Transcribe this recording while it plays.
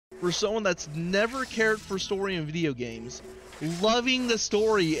for someone that's never cared for story in video games, loving the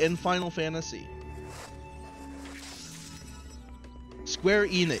story in Final Fantasy. Square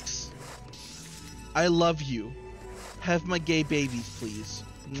Enix, I love you. Have my gay babies, please.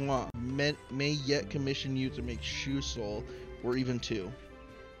 Mwah. May yet commission you to make Shoe Soul, or even 2.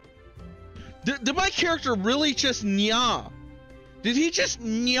 Did my character really just nya? Did he just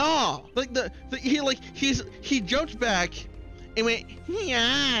nya? Like he jumped back and went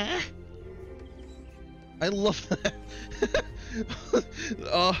nya. I love that.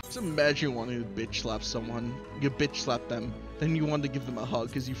 Just imagine wanting to bitch slap someone. You bitch slap them, then you want to give them a hug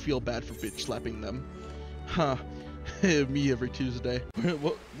because you feel bad for bitch slapping them. Huh. Me every Tuesday.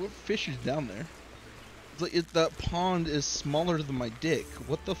 What fish is down there? It's like that pond is smaller than my dick.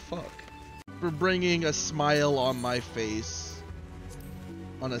 What the fuck? For bringing a smile on my face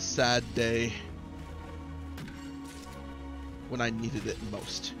on a sad day when I needed it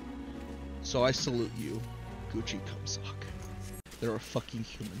most. So I salute you, Gucci Cumsock. There are fucking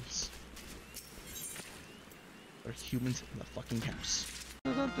humans. There are humans in the fucking house.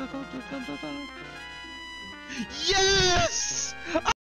 Yes!